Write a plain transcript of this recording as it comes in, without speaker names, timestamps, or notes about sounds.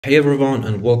Hey everyone,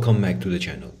 and welcome back to the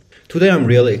channel. Today I'm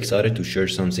really excited to share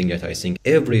something that I think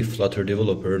every Flutter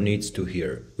developer needs to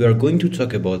hear. We are going to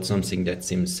talk about something that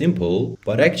seems simple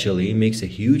but actually makes a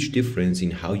huge difference in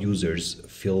how users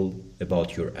feel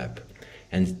about your app.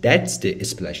 And that's the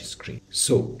splash screen.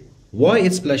 So, why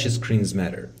splash screens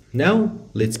matter? Now,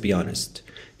 let's be honest.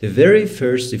 The very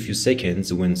first few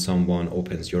seconds when someone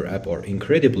opens your app are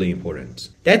incredibly important.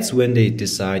 That's when they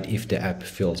decide if the app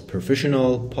feels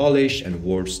professional, polished, and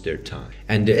worth their time.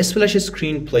 And the splash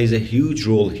screen plays a huge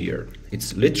role here.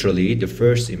 It's literally the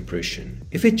first impression.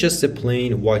 If it's just a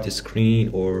plain white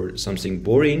screen or something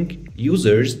boring,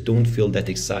 users don't feel that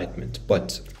excitement.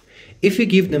 But if you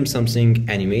give them something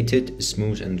animated,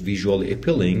 smooth, and visually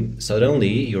appealing, suddenly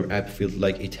your app feels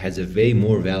like it has a way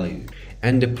more value.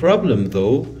 And the problem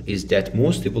though is that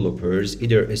most developers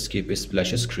either skip a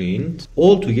splash screen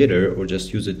altogether or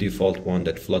just use a default one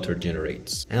that Flutter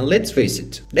generates. And let's face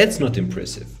it, that's not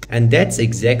impressive. And that's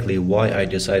exactly why I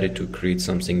decided to create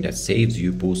something that saves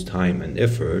you both time and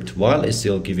effort while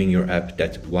still giving your app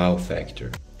that wow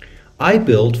factor. I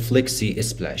built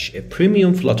FlexySplash, a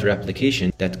premium Flutter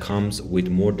application that comes with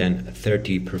more than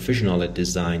 30 professionally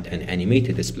designed and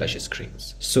animated splash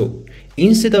screens. So,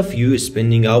 instead of you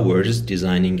spending hours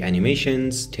designing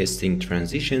animations, testing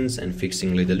transitions, and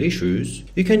fixing little issues,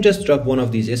 you can just drop one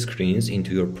of these screens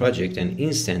into your project and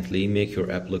instantly make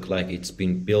your app look like it's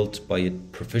been built by a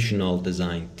professional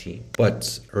design team.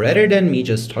 But rather than me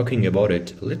just talking about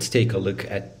it, let's take a look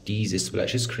at these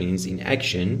splash screens in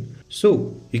action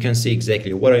so you can see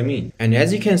exactly what I mean. And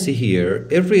as you can see here,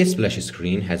 every splash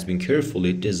screen has been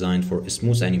carefully designed for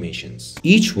smooth animations.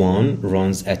 Each one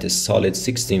runs at a solid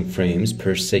 16 frames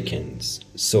per second,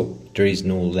 so there is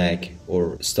no lag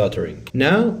or stuttering.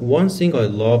 Now, one thing I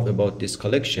love about this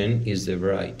collection is the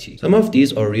variety. Some of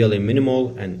these are really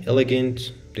minimal and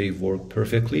elegant. They work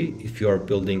perfectly if you are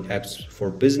building apps for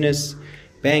business,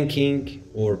 banking,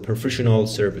 or professional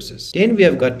services. Then we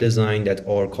have got design that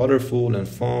are colorful and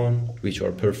fun, which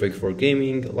are perfect for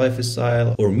gaming,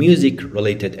 lifestyle, or music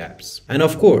related apps. And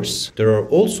of course, there are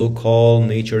also calm,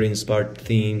 nature-inspired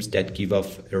themes that give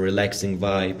off a relaxing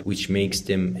vibe, which makes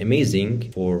them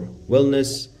amazing for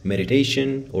wellness,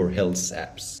 meditation, or health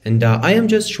apps. And I am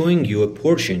just showing you a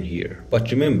portion here.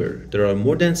 But remember, there are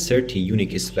more than 30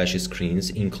 unique splash screens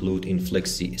included in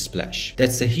FlexySplash.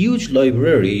 That's a huge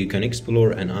library you can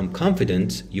explore, and I'm confident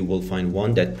you will find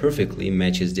one that perfectly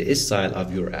matches the style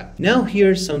of your app. Now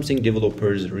here's something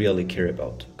developers really care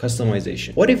about: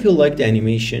 customization. What if you like the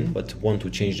animation but want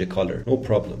to change the color? No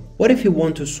problem. What if you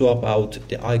want to swap out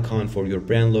the icon for your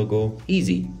brand logo?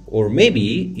 Easy. Or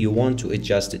maybe you want to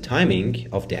adjust the timing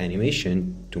of the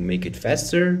animation to make it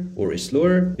faster or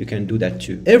slower. You can do that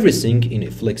too. Everything in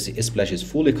FlexySplash is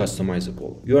fully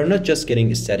customizable. You are not just getting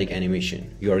a static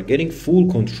animation. You are getting full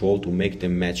control to make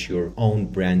them match your own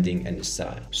branding and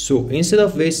style. So instead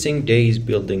of wasting days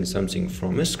building something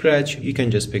from scratch, you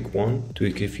can just pick one,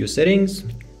 tweak a few settings,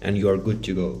 and you are good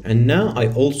to go. And now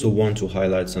I also want to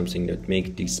highlight something that makes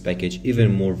this package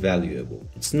even more valuable.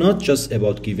 It's not just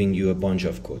about giving you a bunch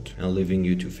of code and leaving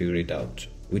you to figure it out.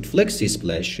 With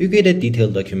FlexySplash, you get a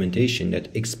detailed documentation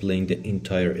that explains the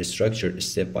entire structure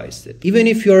step by step. Even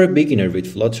if you are a beginner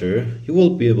with Flutter, you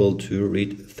will be able to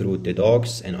read through the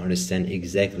docs and understand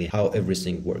exactly how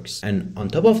everything works. And on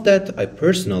top of that, I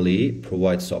personally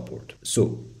provide support.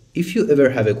 So, if you ever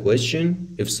have a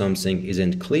question, if something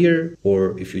isn't clear,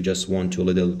 or if you just want a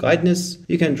little guidance,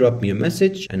 you can drop me a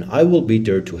message and I will be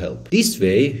there to help. This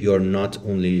way, you are not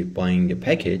only buying a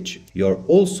package, you are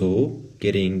also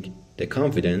getting the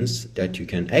confidence that you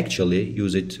can actually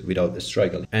use it without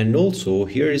struggling. And also,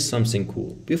 here is something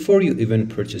cool. Before you even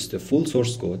purchase the full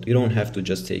source code, you don't have to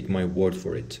just take my word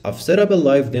for it. I've set up a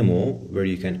live demo where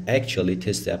you can actually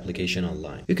test the application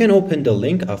online. You can open the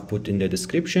link I've put in the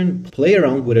description, play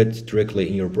around with it directly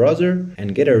in your browser,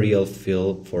 and get a real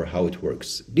feel for how it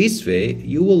works. This way,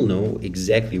 you will know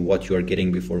exactly what you are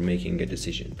getting before making a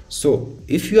decision. So,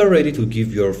 if you are ready to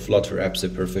give your Flutter apps a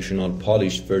professional,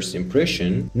 polished first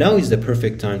impression, now is the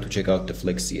perfect time to check out the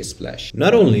FlexySplash.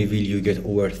 Not only will you get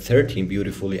over 13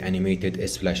 beautifully animated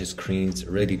splash screens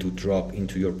ready to drop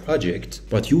into your project,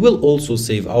 but you will also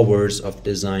save hours of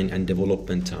design and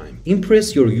development time.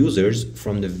 Impress your users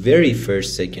from the very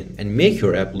first second and make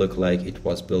your app look like it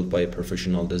was built by a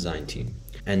professional design team.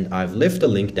 And I've left a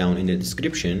link down in the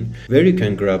description where you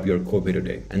can grab your copy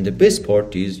today. And the best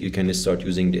part is you can start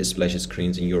using the splash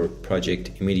screens in your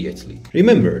project immediately.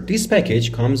 Remember, this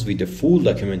package comes with the full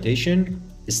documentation,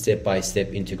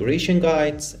 step-by-step integration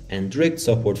guides, and direct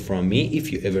support from me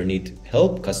if you ever need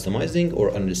help customizing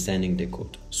or understanding the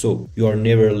code. So you are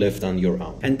never left on your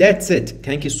own. And that's it.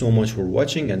 Thank you so much for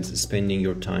watching and spending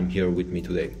your time here with me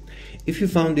today. If you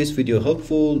found this video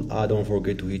helpful, don't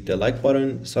forget to hit the like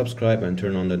button, subscribe, and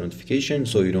turn on the notification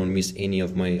so you don't miss any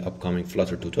of my upcoming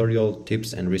Flutter tutorial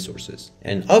tips and resources.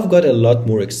 And I've got a lot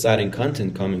more exciting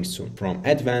content coming soon, from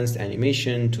advanced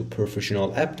animation to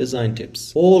professional app design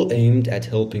tips, all aimed at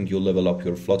helping you level up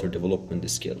your Flutter development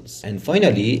skills. And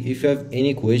finally, if you have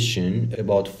any question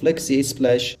about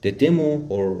FlexySplash, the demo,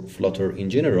 or Flutter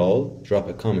in general, drop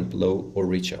a comment below or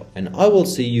reach out. And I will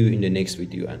see you in the next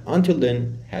video. And until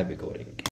then, happy coding.